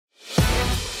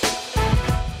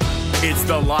It's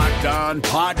the Locked On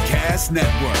Podcast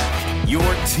Network, your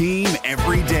team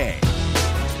every day.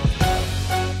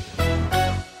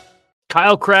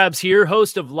 Kyle Krabs here,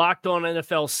 host of Locked On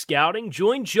NFL Scouting.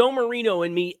 Join Joe Marino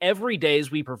and me every day as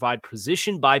we provide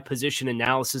position-by-position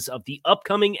analysis of the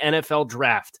upcoming NFL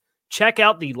Draft. Check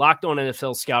out the Locked On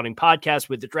NFL Scouting podcast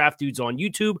with the Draft Dudes on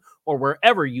YouTube or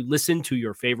wherever you listen to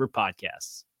your favorite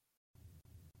podcasts.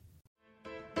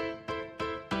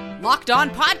 Locked On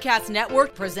Podcast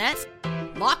Network presents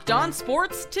Locked On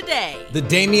Sports Today. The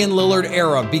Damian Lillard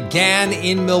era began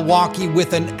in Milwaukee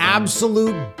with an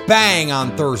absolute bang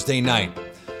on Thursday night.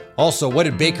 Also, what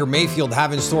did Baker Mayfield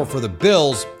have in store for the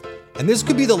Bills? And this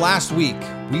could be the last week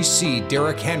we see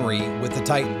Derrick Henry with the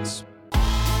Titans.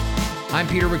 I'm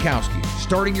Peter Bukowski,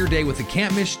 starting your day with the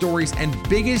can't-miss stories and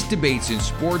biggest debates in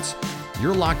sports.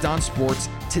 You're Locked On Sports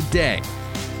Today.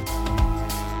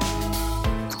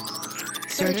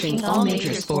 Searching all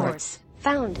major sports.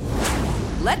 Found.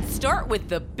 Let's start with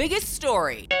the biggest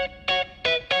story.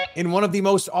 In one of the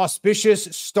most auspicious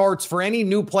starts for any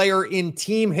new player in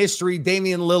team history,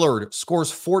 Damian Lillard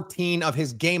scores 14 of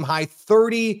his game-high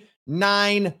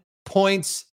 39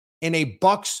 points in a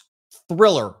Bucks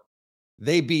thriller.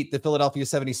 They beat the Philadelphia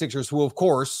 76ers, who, of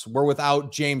course, were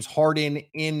without James Harden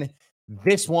in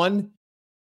this one.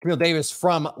 Camille Davis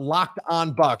from Locked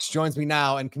On Bucks joins me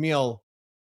now. And Camille,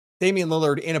 Damian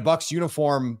Lillard in a Bucks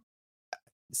uniform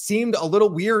seemed a little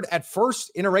weird at first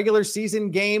in a regular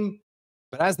season game,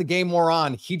 but as the game wore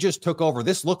on, he just took over.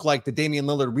 This looked like the Damian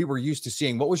Lillard we were used to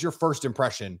seeing. What was your first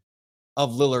impression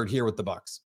of Lillard here with the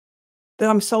Bucks?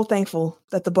 I'm so thankful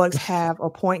that the Bucks have a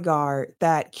point guard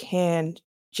that can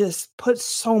just put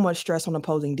so much stress on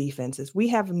opposing defenses. We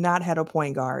have not had a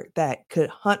point guard that could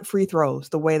hunt free throws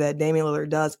the way that Damian Lillard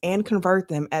does and convert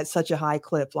them at such a high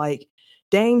clip. Like,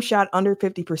 Dame shot under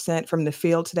 50% from the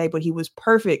field today, but he was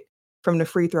perfect from the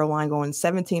free throw line, going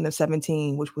 17 of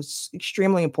 17, which was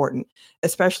extremely important,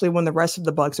 especially when the rest of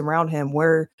the Bucks around him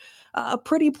were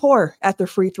pretty poor at the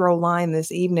free throw line this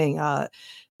evening.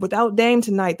 Without Dame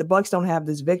tonight, the Bucks don't have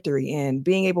this victory, and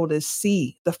being able to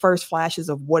see the first flashes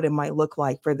of what it might look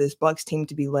like for this Bucks team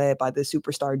to be led by the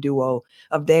superstar duo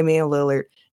of Damian Lillard,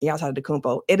 Giannis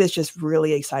Antetokounmpo, it is just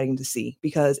really exciting to see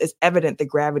because it's evident the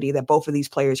gravity that both of these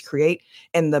players create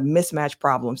and the mismatch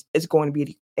problems it's going to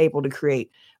be able to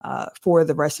create for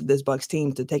the rest of this Bucks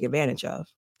team to take advantage of.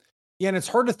 Yeah, and it's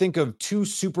hard to think of two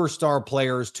superstar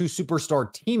players, two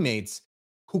superstar teammates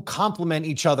who complement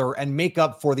each other and make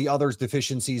up for the other's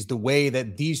deficiencies the way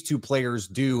that these two players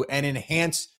do and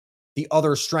enhance the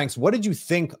other's strengths. What did you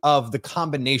think of the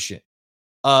combination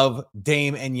of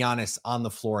Dame and Giannis on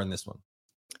the floor in this one?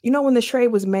 You know, when the trade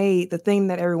was made, the thing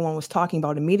that everyone was talking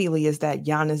about immediately is that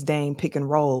Giannis Dame pick and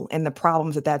roll and the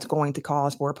problems that that's going to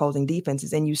cause for opposing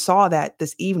defenses. And you saw that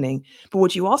this evening. But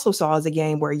what you also saw is a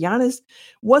game where Giannis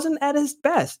wasn't at his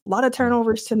best. A lot of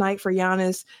turnovers tonight for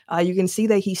Giannis. You can see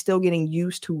that he's still getting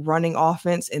used to running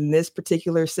offense in this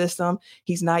particular system.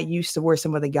 He's not used to where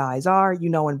some of the guys are. You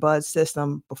know, in Bud's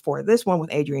system before this one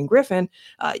with Adrian Griffin,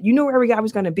 you knew where every guy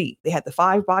was going to be. They had the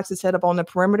 5 boxes set up on the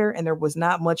perimeter, and there was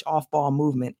not much off-ball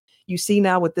movement. You see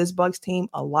now with this Bucks team,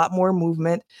 a lot more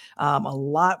movement, a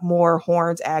lot more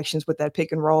horns actions with that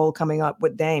pick and roll coming up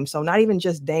with Dame. So not even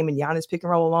just Dame and Giannis pick and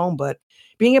roll alone, but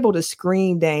being able to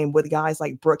screen Dame with guys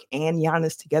like Brook and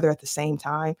Giannis together at the same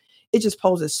time, it just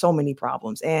poses so many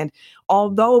problems. And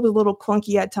although it was a little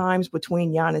clunky at times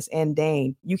between Giannis and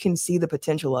Dame, you can see the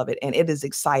potential of it, and it is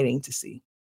exciting to see.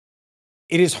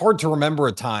 It is hard to remember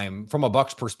a time from a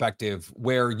Bucks perspective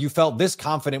where you felt this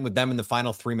confident with them in the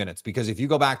final 3 minutes, because if you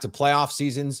go back to playoff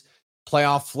seasons,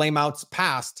 playoff flameouts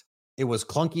past, it was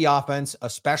clunky offense,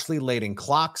 especially late in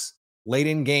clocks, late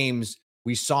in games.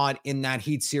 We saw it in that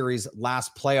Heat series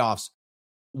last playoffs.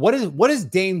 What does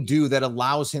Dame do that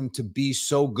allows him to be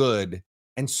so good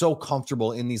and so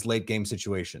comfortable in these late game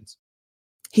situations?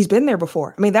 He's been there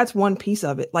before. I mean, that's one piece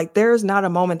of it. Like, there's not a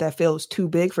moment that feels too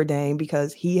big for Dame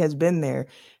because he has been there.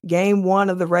 Game 1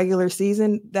 of the regular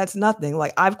season, that's nothing.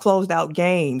 Like, I've closed out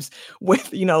games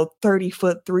with,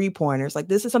 30-foot 3-pointers. Like,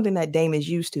 this is something that Dame is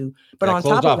used to. But on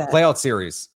top of that, playout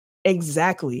series.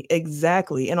 Exactly.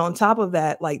 And on top of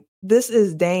that, like, this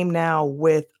is Dame now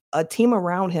with a team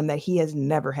around him that he has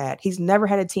never had. He's never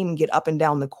had a team get up and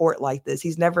down the court like this.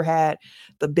 He's never had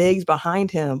the bigs behind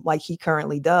him like he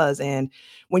currently does. And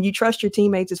when you trust your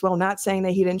teammates as well, not saying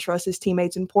that he didn't trust his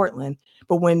teammates in Portland,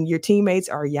 but when your teammates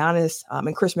are Giannis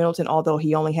and Chris Middleton, although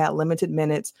he only had limited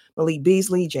minutes, Malik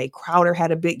Beasley, Jay Crowder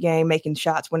had a big game, making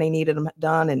shots when they needed them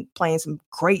done and playing some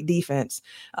great defense.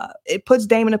 It puts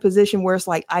Dame in a position where it's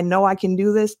like, I know I can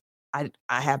do this. I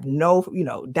have no,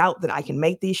 doubt that I can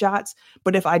make these shots.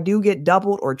 But if I do get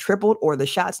doubled or tripled or the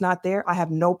shot's not there, I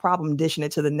have no problem dishing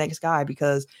it to the next guy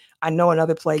because I know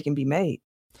another play can be made.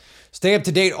 Stay up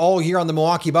to date all year on the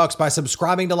Milwaukee Bucks by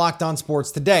subscribing to Locked On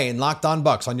Sports today and Locked On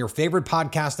Bucks on your favorite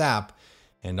podcast app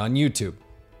and on YouTube.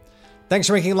 Thanks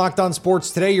for making Locked On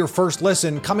Sports today your first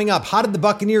listen. Coming up, how did the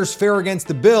Buccaneers fare against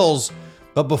the Bills?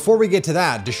 But before we get to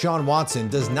that, Deshaun Watson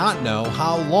does not know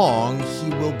how long he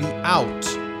will be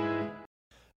out.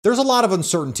 There's a lot of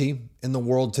uncertainty in the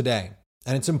world today,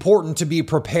 and it's important to be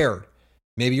prepared.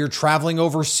 Maybe you're traveling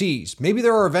overseas. Maybe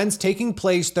there are events taking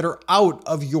place that are out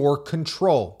of your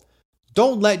control.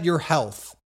 Don't let your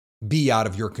health be out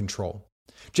of your control.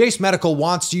 Jace Medical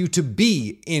wants you to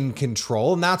be in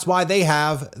control, and that's why they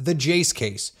have the Jace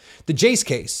Case. The Jace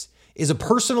Case is a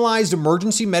personalized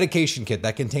emergency medication kit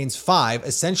that contains 5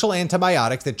 essential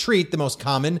antibiotics that treat the most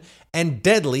common and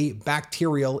deadly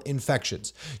bacterial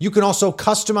infections. You can also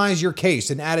customize your case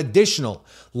and add additional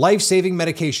life-saving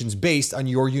medications based on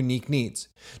your unique needs.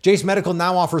 Jace Medical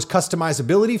now offers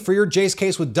customizability for your Jace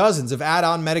Case with dozens of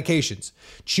add-on medications.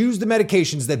 Choose the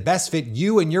medications that best fit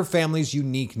you and your family's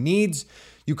unique needs.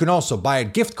 You can also buy a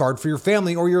gift card for your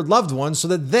family or your loved ones so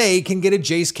that they can get a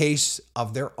Jace Case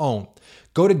of their own.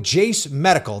 Go to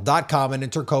jacemedical.com and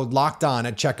enter code LOCKEDON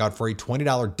at checkout for a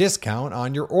 $20 discount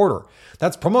on your order.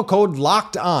 That's promo code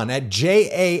LOCKEDON at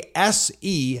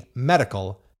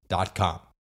jasemedical.com.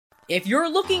 If you're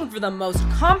looking for the most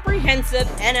comprehensive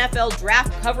NFL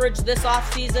draft coverage this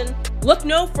offseason, look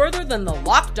no further than the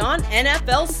Locked On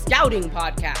NFL Scouting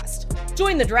Podcast.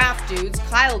 Join the draft dudes,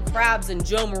 Kyle Krabs and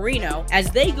Joe Marino,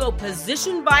 as they go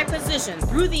position by position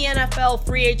through the NFL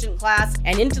free agent class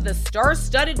and into the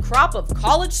star-studded crop of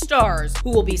college stars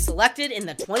who will be selected in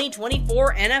the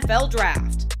 2024 NFL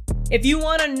Draft. If you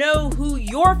want to know who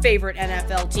your favorite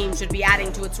NFL team should be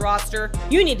adding to its roster,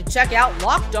 you need to check out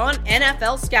Locked On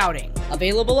NFL Scouting,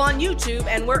 available on YouTube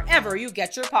and wherever you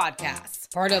get your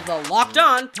podcasts. Part of the Locked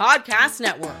On Podcast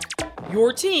Network,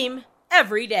 your team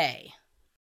every day.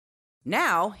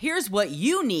 Now, here's what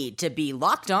you need to be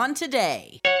locked on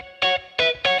today.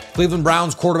 Cleveland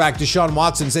Browns quarterback Deshaun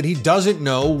Watson said he doesn't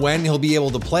know when he'll be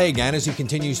able to play again as he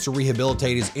continues to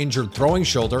rehabilitate his injured throwing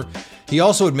shoulder. He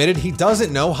also admitted he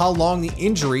doesn't know how long the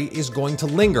injury is going to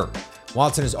linger.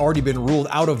 Watson has already been ruled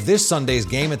out of this Sunday's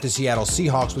game at the Seattle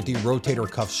Seahawks with the rotator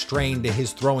cuff strain to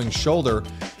his throwing shoulder.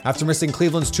 After missing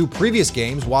Cleveland's 2 previous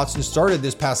games, Watson started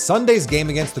this past Sunday's game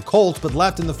against the Colts but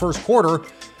left in the first quarter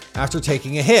after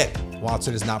taking a hit.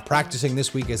 Watson is not practicing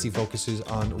this week as he focuses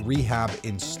on rehab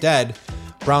instead.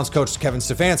 Browns coach Kevin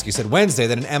Stefanski said Wednesday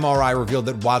that an MRI revealed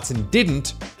that Watson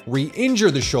didn't re-injure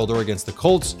the shoulder against the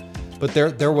Colts, but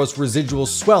there was residual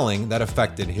swelling that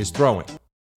affected his throwing.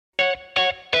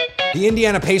 The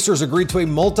Indiana Pacers agreed to a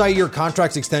multi-year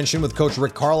contract extension with coach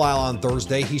Rick Carlisle on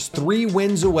Thursday. He's 3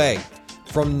 wins away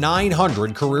from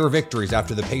 900 career victories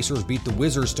after the Pacers beat the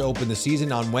Wizards to open the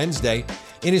season on Wednesday.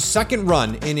 In his second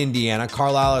run in Indiana,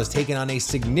 Carlisle has taken on a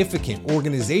significant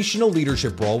organizational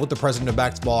leadership role with the president of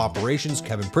basketball operations,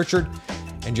 Kevin Pritchard,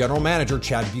 and general manager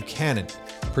Chad Buchanan.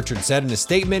 Pritchard said in a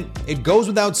statement, "It goes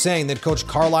without saying that Coach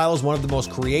Carlisle is one of the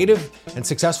most creative and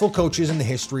successful coaches in the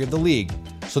history of the league.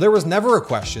 So there was never a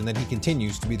question that he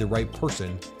continues to be the right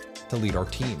person to lead our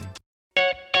team."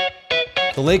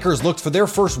 The Lakers looked for their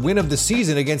first win of the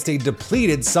season against a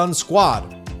depleted Suns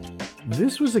squad.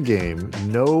 This was a game,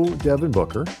 no Devin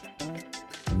Booker,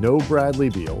 no Bradley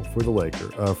Beal for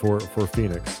the for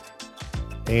Phoenix.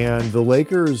 And the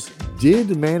Lakers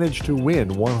did manage to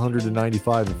win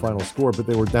 195 in final score, but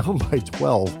they were down by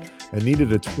 12 and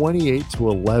needed a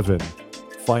 28-11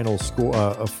 final score,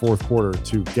 a fourth quarter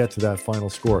to get to that final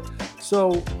score.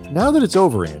 So now that it's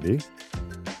over, Andy,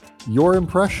 your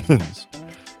impressions?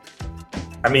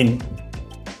 I mean,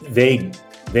 they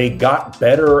got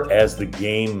better as the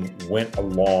game went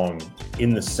along,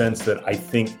 in the sense that I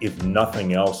think, if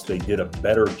nothing else, they did a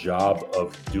better job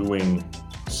of doing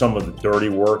some of the dirty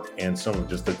work and some of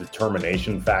just the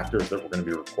determination factors that were going to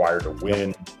be required to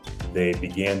win. They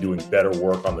began doing better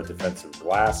work on the defensive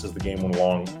glass as the game went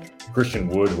along. Christian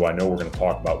Wood, who I know we're going to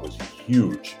talk about, was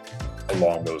huge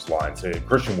along those lines.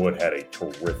 Christian Wood had a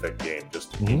terrific game,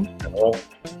 just in general.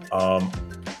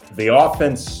 The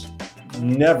offense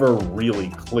never really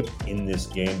clicked in this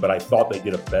game, but I thought they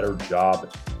did a better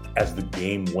job as the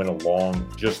game went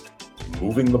along, just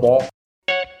moving the ball.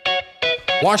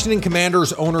 Washington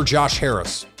Commanders owner Josh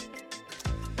Harris,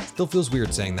 still feels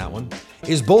weird saying that one,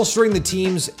 is bolstering the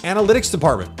team's analytics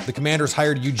department. The Commanders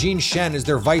hired Eugene Shen as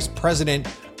their vice president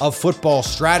of football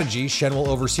strategy. Shen will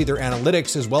oversee their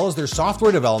analytics as well as their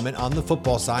software development on the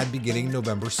football side beginning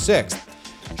November 6th.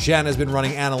 Shannon has been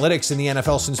running analytics in the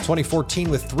NFL since 2014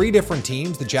 with 3 different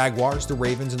teams, the Jaguars, the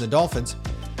Ravens, and the Dolphins.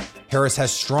 Harris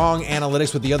has strong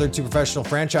analytics with the other 2 professional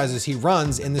franchises he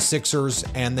runs in the Sixers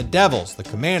and the Devils. The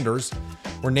Commanders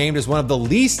were named as one of the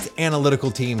least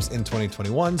analytical teams in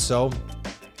 2021, so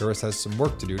Harris has some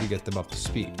work to do to get them up to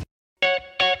speed.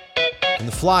 And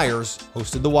the Flyers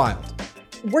hosted the Wild.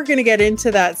 We're going to get into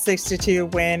that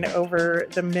 6-2 win over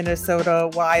the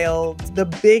Minnesota Wild. The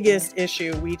biggest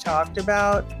issue we talked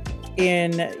about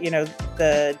in,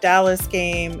 the Dallas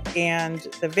game and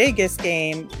the Vegas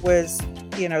game was,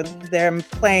 them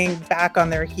playing back on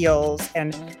their heels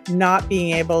and not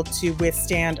being able to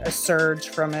withstand a surge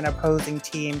from an opposing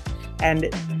team. And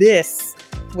this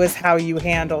was how you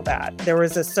handle that. There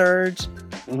was a surge.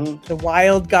 Mm-hmm. The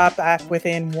Wild got back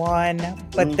within 1,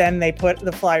 but then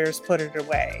the Flyers put it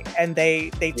away, and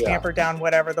they tampered down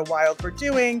whatever the Wild were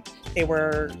doing. They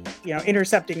were,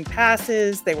 intercepting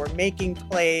passes, they were making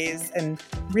plays and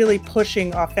really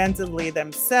pushing offensively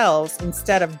themselves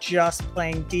instead of just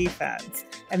playing defense.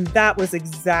 And that was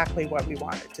exactly what we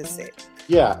wanted to see.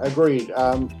 Yeah, agreed.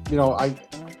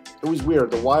 It was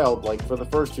weird. The Wild, for the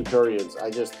first 2 periods,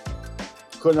 I just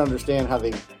couldn't understand how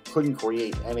they couldn't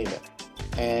create anything.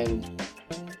 And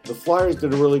the Flyers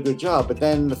did a really good job. But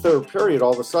then the 3rd period,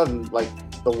 all of a sudden,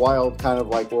 the Wild kind of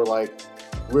were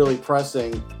really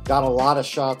pressing, got a lot of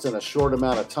shots in a short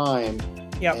amount of time,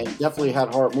 and definitely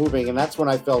had heart moving. And that's when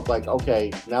I felt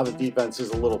okay, now the defense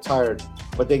is a little tired,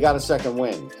 but they got a second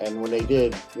win. And when they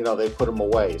did, they put them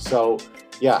away. So,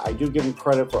 yeah, I do give them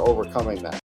credit for overcoming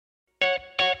that.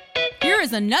 Here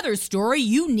is another story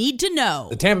you need to know.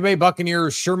 The Tampa Bay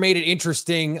Buccaneers sure made it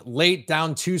interesting late,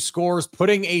 down 2 scores,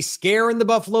 putting a scare in the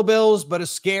Buffalo Bills, but a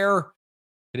scare,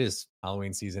 it is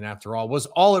Halloween season after all, was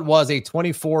all it was, a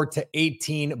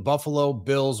 24-18 Buffalo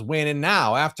Bills win. And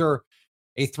now, after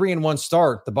a 3-1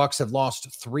 start, the Bucs have lost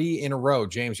 3 in a row.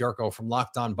 James Yarko from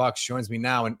Locked On Bucs joins me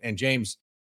now. And James,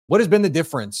 what has been the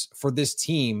difference for this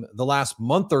team the last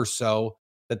month or so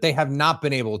that they have not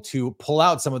been able to pull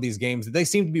out some of these games that they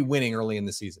seem to be winning early in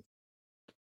the season?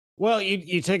 Well,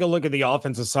 you take a look at the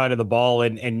offensive side of the ball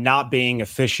and not being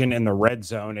efficient in the red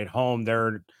zone at home.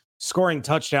 They're scoring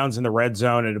touchdowns in the red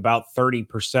zone at about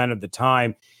 30% of the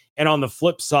time. And on the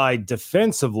flip side,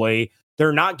 defensively,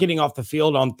 they're not getting off the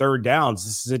field on 3rd downs.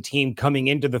 This is a team coming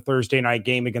into the Thursday night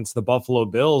game against the Buffalo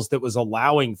Bills that was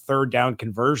allowing 3rd down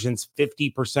conversions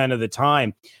 50% of the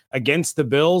time. Against the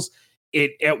Bills,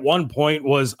 it at one point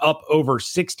was up over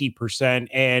 60%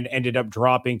 and ended up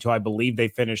dropping to, I believe they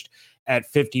finished at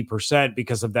 50%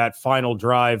 because of that final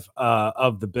drive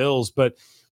of the Bills. But,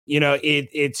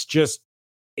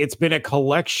 it's been a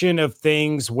collection of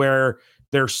things where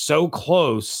they're so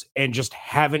close and just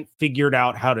haven't figured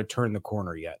out how to turn the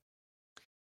corner yet.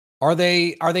 Are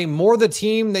they more the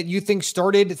team that you think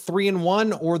started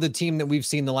 3-1 or the team that we've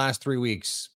seen the last 3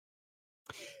 weeks?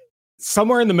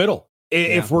 Somewhere in the middle.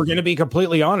 If we're going to be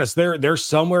completely honest, they're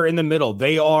somewhere in the middle.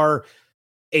 They are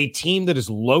a team that is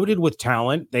loaded with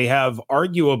talent. They have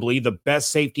arguably the best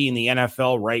safety in the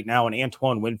NFL right now in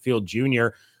Antoine Winfield Jr.,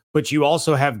 but you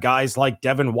also have guys like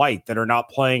Devin White that are not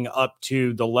playing up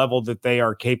to the level that they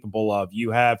are capable of.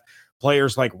 You have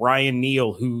players like Ryan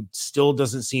Neal, who still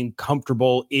doesn't seem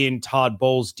comfortable in Todd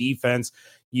Bowles' defense.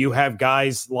 You have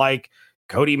guys like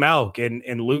Cody Malk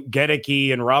and Luke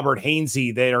Gedeke and Robert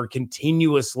Hainsey that are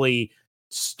continuously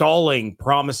stalling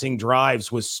promising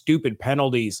drives with stupid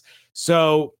penalties.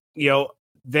 So,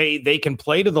 they can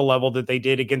play to the level that they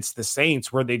did against the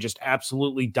Saints, where they just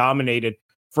absolutely dominated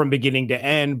from beginning to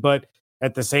end. But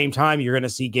at the same time, you're going to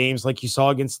see games like you saw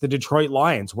against the Detroit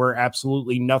Lions, where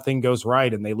absolutely nothing goes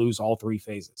right and they lose all 3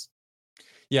 phases.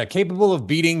 Yeah, capable of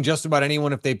beating just about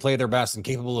anyone if they play their best, and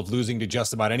capable of losing to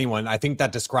just about anyone. I think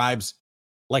that describes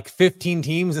 15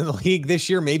 teams in the league this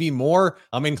year, maybe more,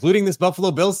 including this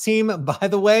Buffalo Bills team, by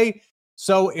the way.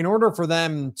 So in order for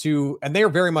them to, and they are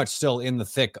very much still in the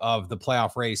thick of the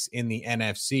playoff race in the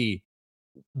NFC,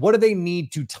 what do they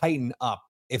need to tighten up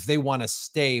if they want to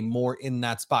stay more in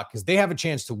that spot? Because they have a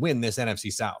chance to win this NFC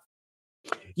South.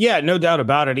 Yeah, no doubt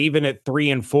about it. Even at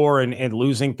 3-4 and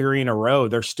losing 3 in a row,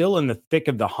 they're still in the thick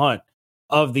of the hunt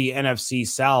of the NFC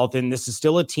South. And this is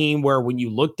still a team where when you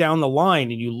look down the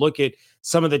line and you look at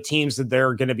some of the teams that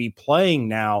they're going to be playing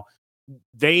now,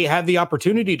 they have the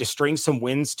opportunity to string some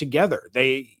wins together.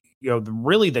 They,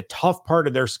 really the tough part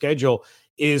of their schedule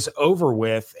is over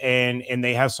with, and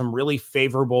they have some really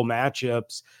favorable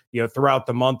matchups, throughout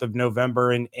the month of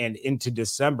November and into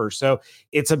December. So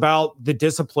it's about the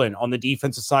discipline on the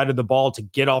defensive side of the ball to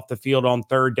get off the field on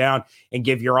third down and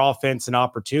give your offense an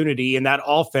opportunity. And that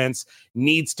offense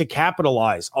needs to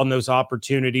capitalize on those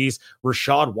opportunities.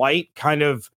 Rashad White kind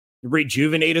of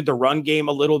rejuvenated the run game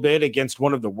a little bit against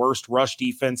one of the worst rush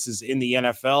defenses in the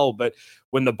NFL. But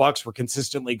when the Bucks were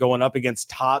consistently going up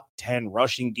against top 10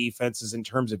 rushing defenses in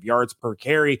terms of yards per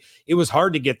carry, it was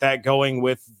hard to get that going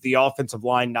with the offensive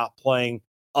line not playing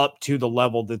up to the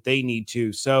level that they need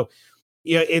to. So,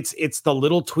 it's the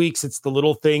little tweaks, it's the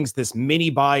little things. This mini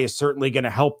bye is certainly going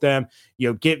to help them,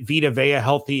 get Vita Vea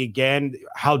healthy again.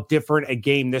 How different a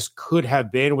game this could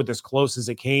have been with as close as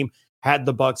it came had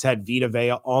the Bucks had Vita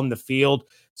Vea on the field.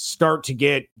 Start to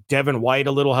get Devin White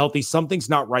a little healthy. Something's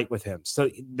not right with him. So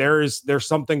there's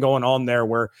something going on there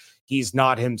where he's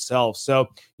not himself. So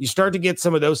you start to get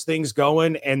some of those things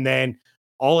going, and then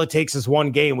all it takes is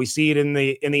one game. We see it in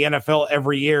the NFL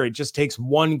every year. It just takes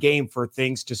one game for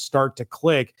things to start to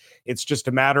click. It's just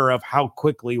a matter of how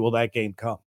quickly will that game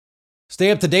come. Stay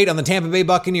up to date on the Tampa Bay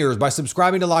Buccaneers by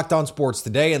subscribing to Locked On Sports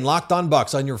today and Locked On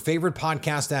Bucks on your favorite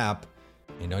podcast app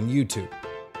and on YouTube.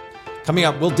 Coming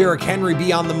up, will Derrick Henry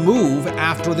be on the move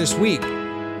after this week?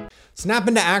 Snap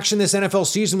into action this NFL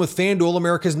season with FanDuel,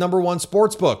 America's #1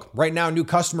 sportsbook. Right now, new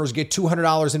customers get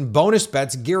 $200 in bonus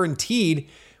bets guaranteed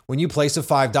when you place a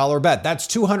 $5 bet. That's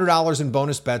 $200 in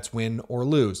bonus bets, win or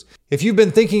lose. If you've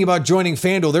been thinking about joining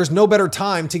FanDuel, there's no better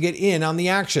time to get in on the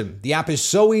action. The app is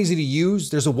so easy to use.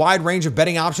 There's a wide range of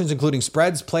betting options, including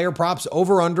spreads, player props,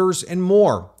 over-unders, and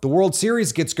more. The World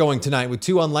Series gets going tonight with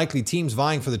two unlikely teams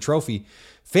vying for the trophy.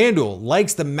 FanDuel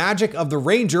likes the magic of the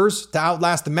Rangers to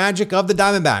outlast the magic of the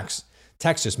Diamondbacks.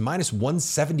 Texas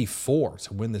 -174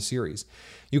 to win the series.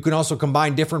 You can also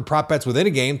combine different prop bets within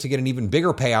a game to get an even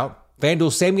bigger payout.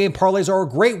 FanDuel same-game parlays are a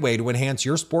great way to enhance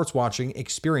your sports watching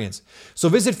experience. So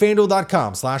visit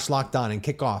FanDuel.com/lockedon and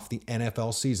kick off the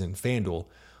NFL season. FanDuel,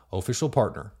 official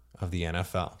partner of the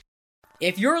NFL.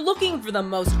 If you're looking for the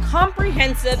most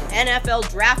comprehensive NFL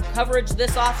draft coverage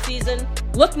this offseason,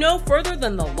 look no further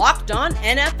than the Locked On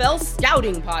NFL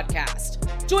Scouting Podcast.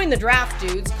 Join the draft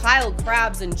dudes, Kyle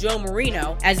Krabs and Joe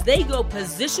Marino, as they go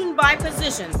position by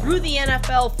position through the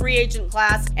NFL free agent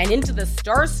class and into the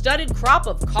star-studded crop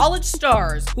of college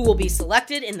stars who will be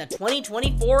selected in the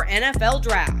 2024 NFL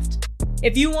Draft.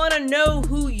 If you want to know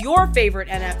who your favorite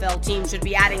NFL team should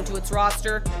be adding to its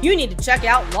roster, you need to check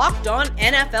out Locked On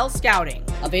NFL Scouting,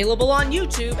 available on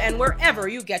YouTube and wherever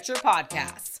you get your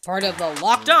podcasts. Part of the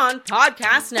Locked On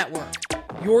Podcast Network,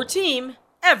 your team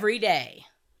every day.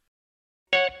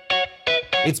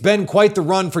 It's been quite the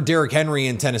run for Derrick Henry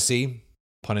in Tennessee,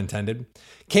 pun intended.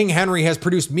 King Henry has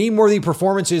produced meme-worthy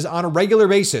performances on a regular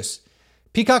basis.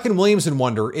 Peacock and Williamson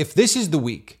wonder if this is the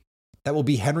week that will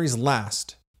be Henry's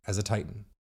last as a Titan.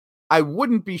 I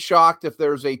wouldn't be shocked if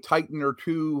there's a Titan or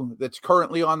two that's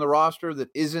currently on the roster that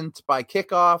isn't by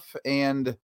kickoff,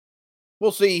 and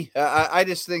we'll see. I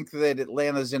just think that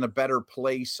Atlanta's in a better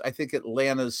place. I think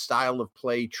Atlanta's style of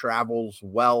play travels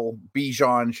well.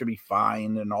 Bijan should be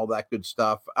fine and all that good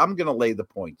stuff. I'm going to lay the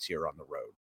points here on the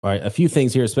road. All right, a few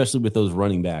things here, especially with those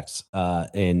running backs.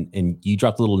 And you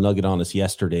dropped a little nugget on us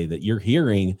yesterday that you're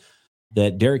hearing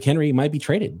that Derrick Henry might be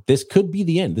traded. This could be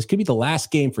the end. This could be the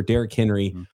last game for Derrick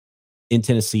Henry in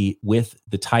Tennessee with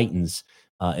the Titans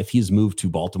if he's moved to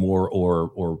Baltimore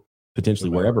or potentially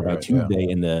wherever by Tuesday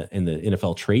in the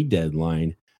NFL trade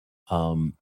deadline.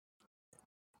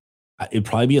 It'd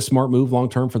probably be a smart move long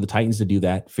term for the Titans to do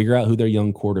that. Figure out who their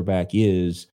young quarterback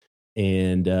is,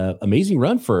 and amazing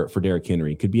run for Derrick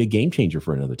Henry. Could be a game changer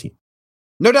for another team.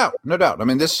 No doubt, no doubt. I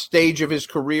mean, this stage of his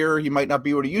career, he might not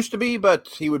be what he used to be, but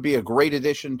he would be a great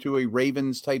addition to a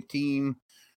Ravens-type team,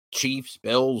 Chiefs,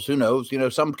 Bills, who knows,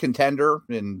 some contender,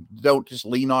 and don't just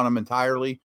lean on him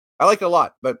entirely. I like it a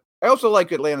lot, but I also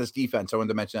like Atlanta's defense. I wanted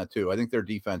to mention that too. I think their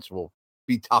defense will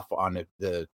be tough on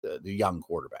the young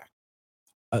quarterback.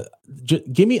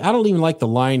 Give me, I don't even like the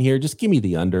line here. Just give me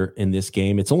the under in this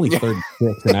game. It's only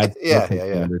 36, and I'd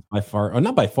yeah. By far, or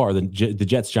not by far. The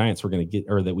Jets Giants we're going to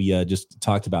get, or that we just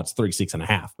talked about, it's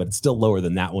 36.5, but it's still lower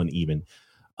than that one even.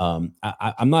 I'm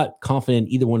not confident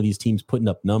either one of these teams putting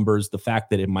up numbers. The fact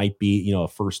that it might be, a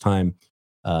first time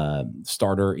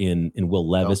starter in Will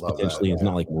Levis potentially. It's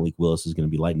not like Malik Willis is going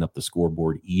to be lighting up the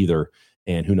scoreboard either.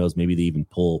 And who knows, maybe they even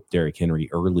pull Derrick Henry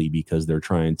early because they're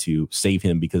trying to save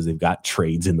him because they've got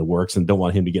trades in the works and don't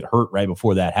want him to get hurt right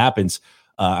before that happens.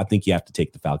 I think you have to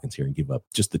take the Falcons here and give up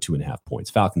just the 2.5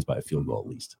 points. Falcons by a field goal at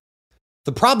least.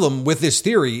 The problem with this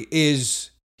theory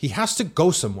is he has to go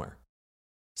somewhere.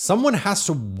 Someone has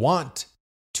to want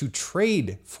to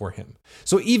trade for him.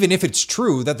 So even if it's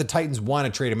true that the Titans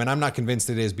want to trade him, and I'm not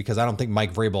convinced it is because I don't think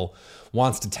Mike Vrabel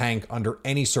wants to tank under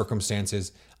any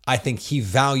circumstances. I think he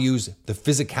values the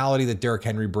physicality that Derrick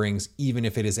Henry brings, even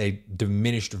if it is a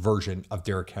diminished version of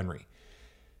Derrick Henry.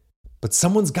 But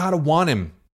someone's got to want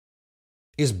him.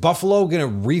 Is Buffalo going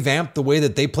to revamp the way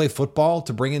that they play football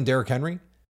to bring in Derrick Henry?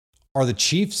 Are the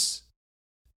Chiefs?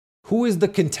 Who is the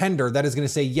contender that is going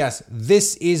to say, yes,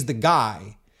 this is the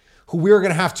guy who we're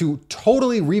going to have to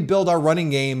totally rebuild our running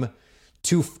game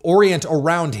to orient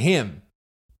around him?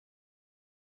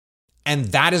 And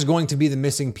that is going to be the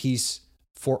missing piece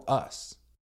for us.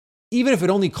 Even if it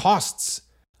only costs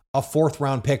a 4th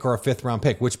round pick or a 5th round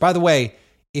pick, which, by the way,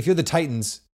 if you're the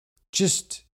Titans,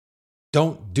 just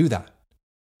don't do that.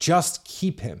 Just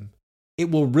keep him.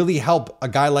 It will really help a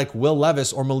guy like Will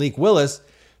Levis or Malik Willis,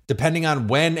 depending on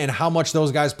when and how much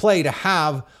those guys play, to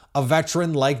have a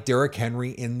veteran like Derrick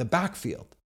Henry in the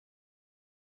backfield.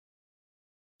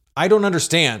 I don't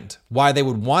understand why they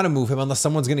would want to move him unless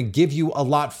someone's going to give you a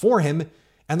lot for him.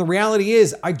 And the reality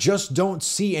is, I just don't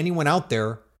see anyone out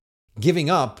there giving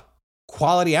up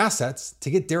quality assets to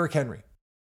get Derrick Henry.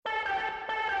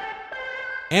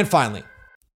 And finally,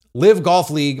 Live Golf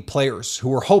League players who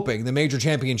were hoping the major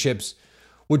championships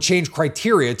would change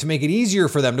criteria to make it easier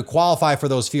for them to qualify for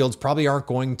those fields probably aren't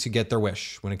going to get their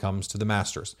wish when it comes to the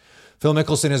Masters. Phil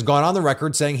Mickelson has gone on the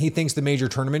record saying he thinks the major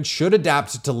tournament should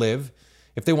adapt to Live.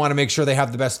 If they want to make sure they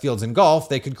have the best fields in golf,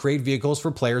 they could create vehicles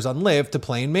for players on Live to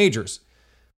play in majors.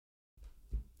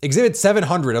 Exhibit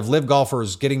 700 of Live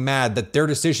golfers getting mad that their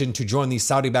decision to join the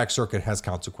Saudi-backed circuit has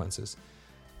consequences.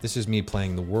 This is me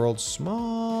playing the world's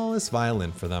smallest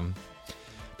violin for them.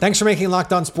 Thanks for making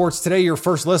Locked On Sports today your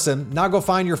first listen. Now go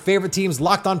find your favorite team's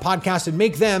Locked On podcast and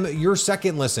make them your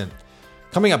second listen.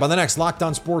 Coming up on the next Locked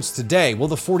On Sports today, will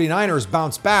the 49ers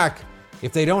bounce back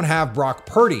if they don't have Brock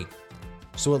Purdy?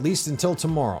 So at least until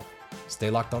tomorrow,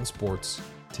 stay Locked On Sports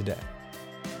today.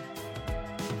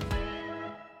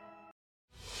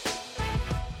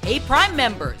 Hey, Prime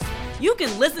members, you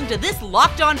can listen to this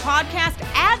Locked On podcast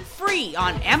ad-free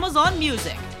on Amazon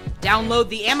Music. Download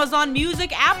the Amazon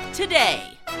Music app today.